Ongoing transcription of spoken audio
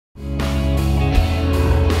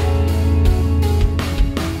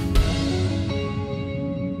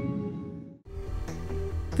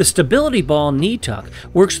The stability ball knee tuck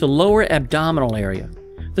works the lower abdominal area.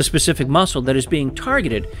 The specific muscle that is being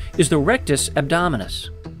targeted is the rectus abdominus.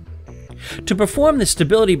 To perform the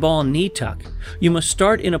stability ball knee tuck, you must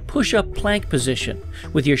start in a push-up plank position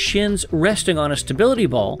with your shins resting on a stability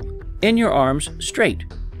ball and your arms straight.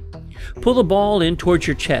 Pull the ball in towards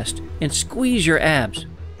your chest and squeeze your abs.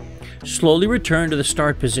 Slowly return to the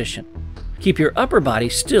start position. Keep your upper body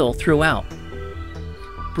still throughout.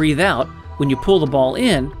 Breathe out when you pull the ball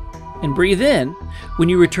in, and breathe in when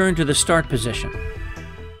you return to the start position.